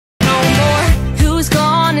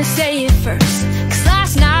wanna say it first, 'cause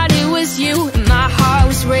last night it was you and my heart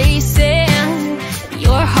was racing.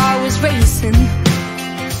 Your heart was racing.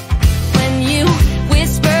 When you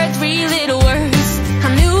whispered 3 little words, I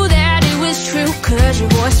knew that it was true, 'cause your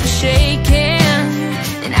voice was shaking.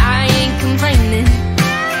 And I ain't complaining.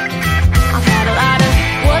 I've had a lot of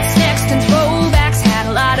what's next and throwbacks, had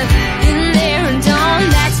a lot of been there and done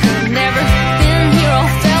that's never been here or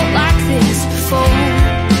felt like this before.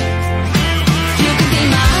 You could be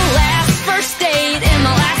my last first date and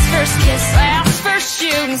my last first kiss, last first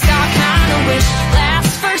shooting star kind of wish,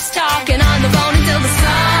 last first talking on the phone until the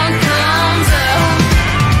sun comes up,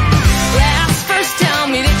 last first tell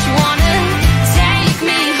me that you wanna take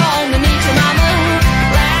me home to meet your mama,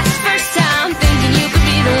 last first time thinking you could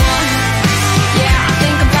be the one. Yeah, I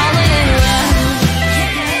think I'm falling in love.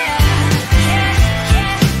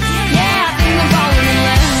 Yeah, I think I'm falling in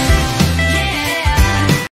love.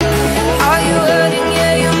 Are you hurting?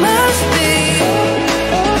 Yeah, you must be.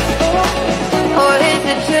 Or is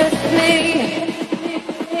it just me?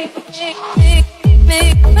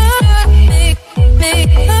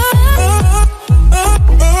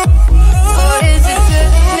 Or is it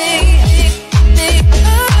just me?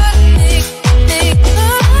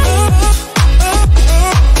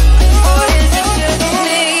 Or is it just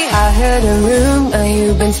me? I heard a rumor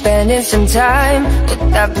you've been spending some time with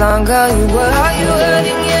that blonde girl you were. Are you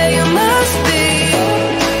hurting? Yeah, you must be.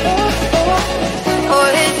 Or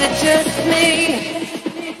is it just me?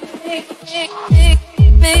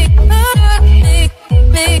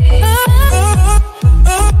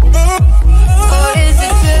 Or is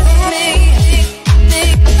it just me?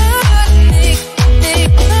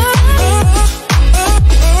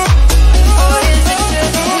 Or is it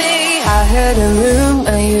just me? I heard a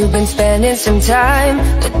rumor you've been spending some time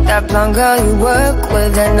with that blonde girl you work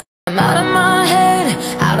with, and I'm out of my head,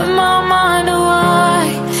 out of my mind. Why?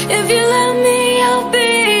 If you let me, I'll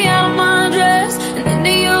be out of my dress and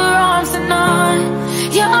into your arms tonight.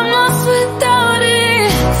 Yeah, I'm lost without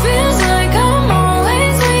it. Feels like I'm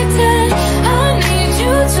always waiting. I need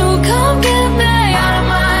you to come get me out of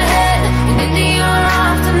my head and into your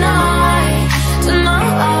arms tonight. Tonight.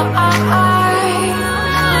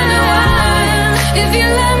 If you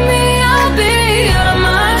let me, I'll be out of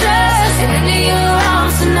my dress and into your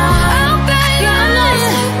arms tonight. I'll be honest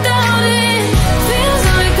without it. Feels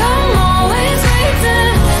like I'm always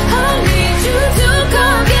waiting. I need you to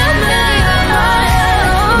come get me out of my head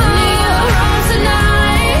and into your arms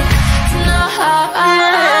tonight.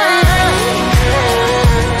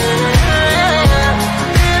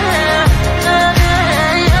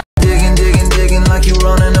 Digging like you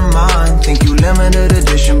running a mine. Think you limited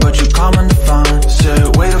edition, but you common to find.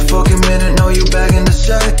 Said, wait a fucking minute, know you begging to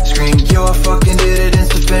say. Scream, yo, I fucking did it,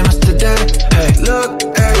 Insta famous today. Hey, look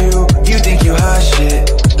at you, you think you hot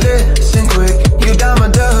shit. Listen quick, you got my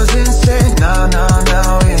dozen insane. Nah,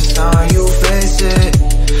 it's time you face it.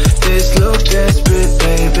 This look desperate,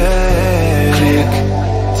 baby. Click,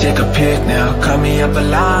 take a pic now, cut me up a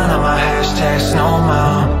line on my hashtag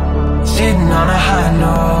snowman. Sitting on a high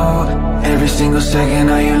note, every single second,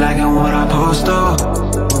 are you liking what I post, oh?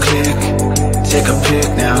 Click, take a pic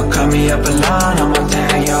now, cut me up a line, I'ma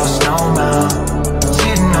tag your snowman.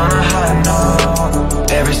 Sitting on a high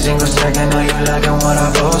note, every single second, are you liking what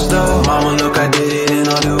I post, oh? Mama, look, I did it and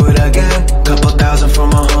I'll do it again. Couple thousand from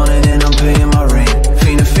 100 and I'm paying my rent.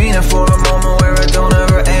 Fiending for a moment where it don't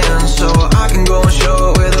ever end, so I can go and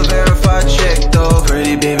show it with a verified check, though.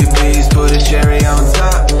 Pretty baby, please put a cherry on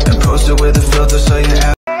top and post it with a filter so you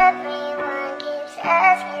have. Everyone keeps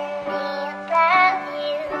asking me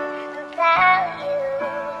about you.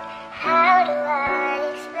 How do I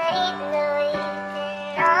explain the way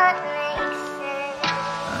it not make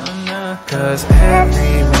sense? 'Cause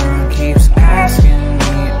everyone keeps asking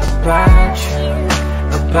me about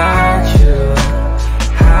you.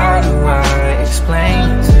 How do I explain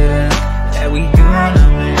to them that we gonna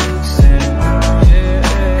make sense?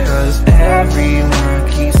 'Cause everyone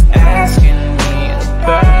keeps asking me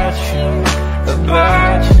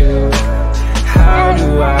about you. How do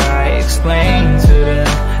I explain to them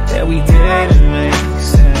that we didn't make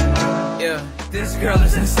sense? Yeah, this girl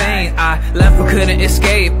is insane. I left but couldn't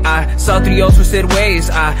escape. I saw through your twisted ways.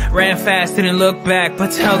 I ran fast, didn't look back,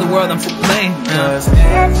 but tell the world I'm to blame. 'Cause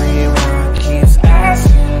everyone keeps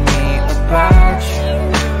asking me about you.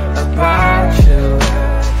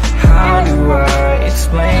 How do I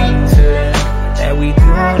explain to them that we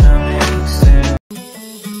gonna make sense?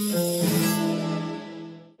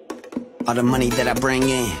 All the money that I bring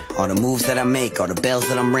in, all the moves that I make, all the bells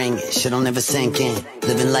that I'm ringing, shit'll never sink in.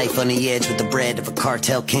 Living life on the edge with the bread of a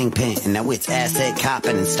cartel kingpin. And now it's asset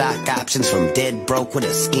copping and stock options, from dead broke with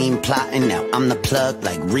a scheme plotting. Now I'm the plug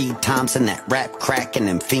like Reed Thompson, that rap cracking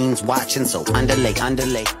and fiends watching. So underlay,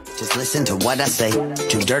 just listen to what I say.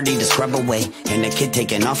 Too dirty to scrub away, and the kid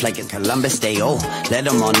taking off like it's Columbus Day. Oh, let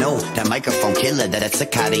them all know that microphone killer, that's a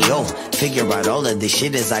cardio. Figure out all of this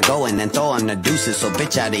shit as I go, and then throw on the deuces, so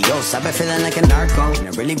bitch adios. I've been feeling like a narco, and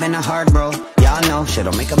it really been a hard road. Y'all know,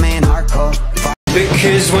 shit'll make a man hardcore.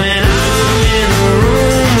 Because when I'm in a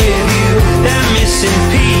room with you, that missing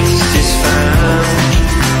piece is found.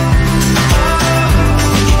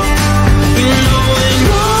 You know when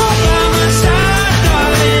you're by my side,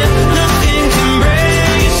 darling, nothing can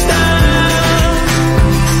break us down.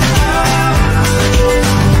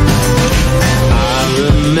 I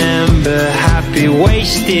remember happy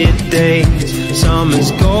wasted days,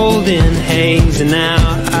 summer's golden haze in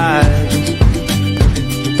our eyes,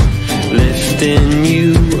 lifting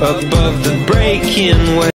you above the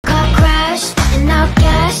breaking wave. Car crashed and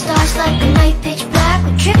outgassed, stars like the night pitch black.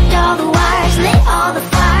 We tripped all the wires, lit all the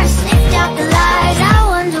fires, sniffed out the lies. I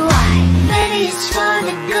wonder why. Maybe it's for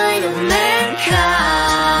the good of mankind.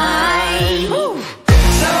 Woo.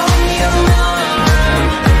 Sound the alarm,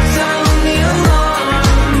 sound the alarm.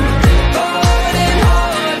 Golden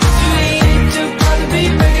hearts, sweet to probably be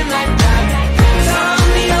breaking like that. Sound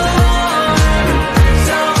the alarm,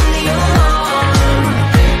 sound the alarm.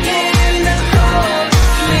 Getting the call,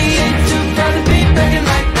 sweet to probably be breaking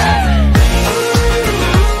like that.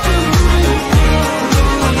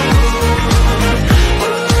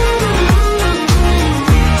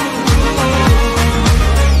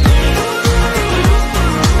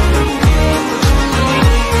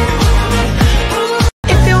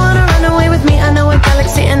 If you wanna run away with me, I know a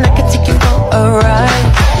galaxy and I can take you for a ride.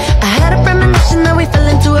 I had a premonition that we fell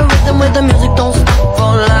into a rhythm where the music don't stop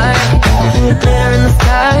for life. Glitter in the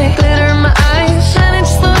sky, glitter in my eyes, shining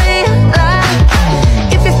just the way you like.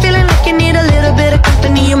 If you're feeling like you need a little bit of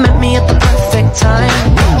company, you met me at the perfect time.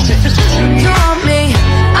 You want me,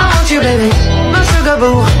 I want you, baby, my sugar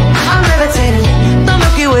boo. I'm levitating, the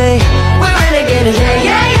Milky Way, we're renegading, yeah,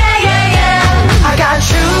 yeah, yeah, yeah, yeah. I got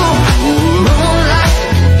you, moonlight,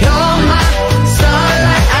 you're my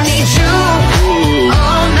starlight. I need you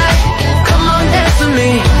all night, come on dance with me.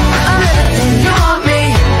 I'm levitating, you want me,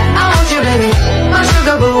 I want you, baby, my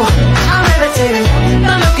sugar boo. I'm levitating,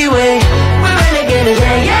 the Milky Way, we're renegading,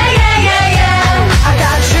 yeah, yeah, yeah, yeah, yeah. I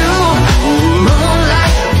got you,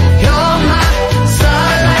 moonlight, you're my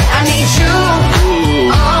starlight. I need you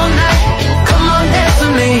all night, come on dance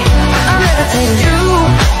with me. I'm levitating, you,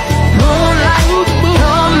 moonlight,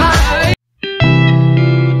 you're my.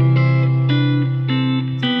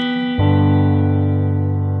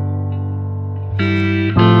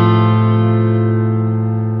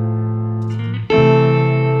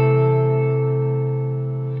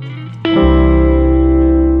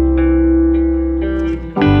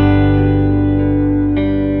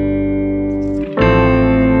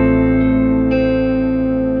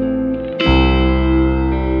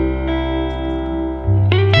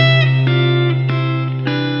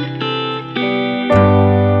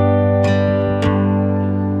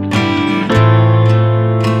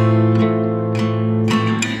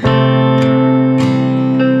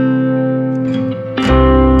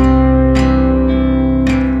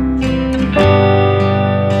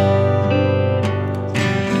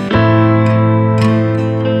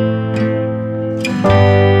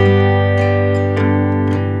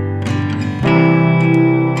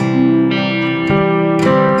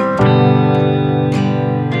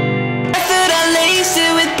 That I laced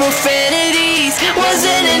it with profanities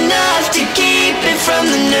wasn't enough to keep it from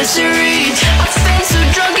the nursery. I felt so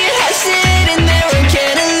drunk it had sitting there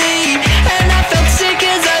uncannily, and I felt sick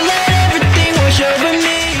as I let everything wash over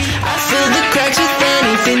me. I filled the cracks with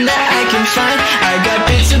anything that I can find. I got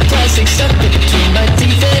bits of plastic stuck between my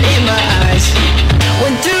teeth and in my eyes.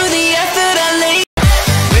 Went through the effort I laid.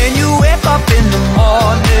 When you wake up in the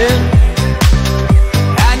morning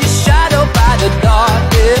and you're shadowed by the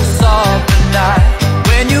darkness of the night.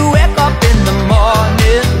 When you wake up in the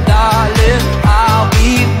morning, darling, I'll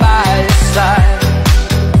be by your side.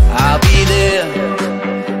 I'll be there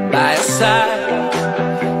by your side.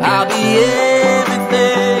 I'll be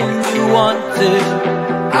everything you wanted.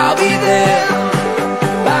 I'll be there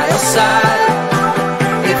by your side.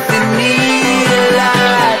 If you need a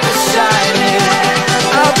light to shine in,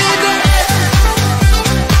 I'll be there.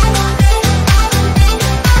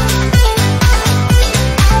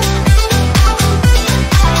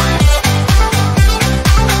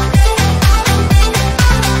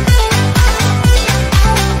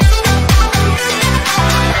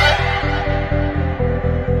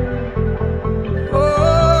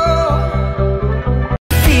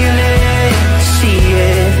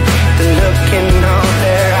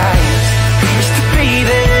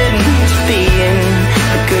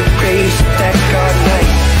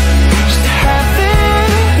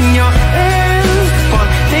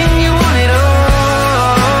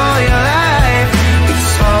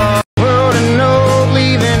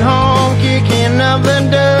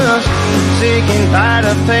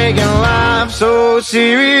 so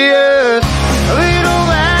serious. A little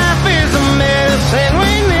laugh is the medicine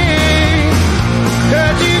we need.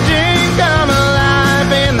 Cause you drink come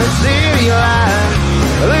alive in the city life.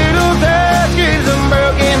 A little touch gives a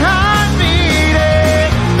broken heart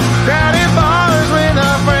beating. Crowded bars with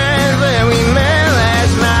our friends that we met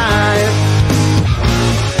last night.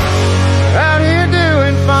 Out here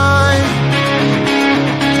doing fine.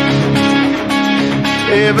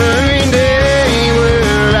 Every day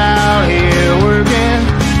we're out here working,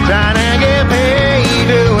 trying to get paid,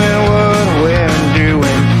 doing what we're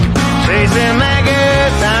doing. Chasing that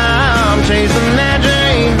good time, chasing that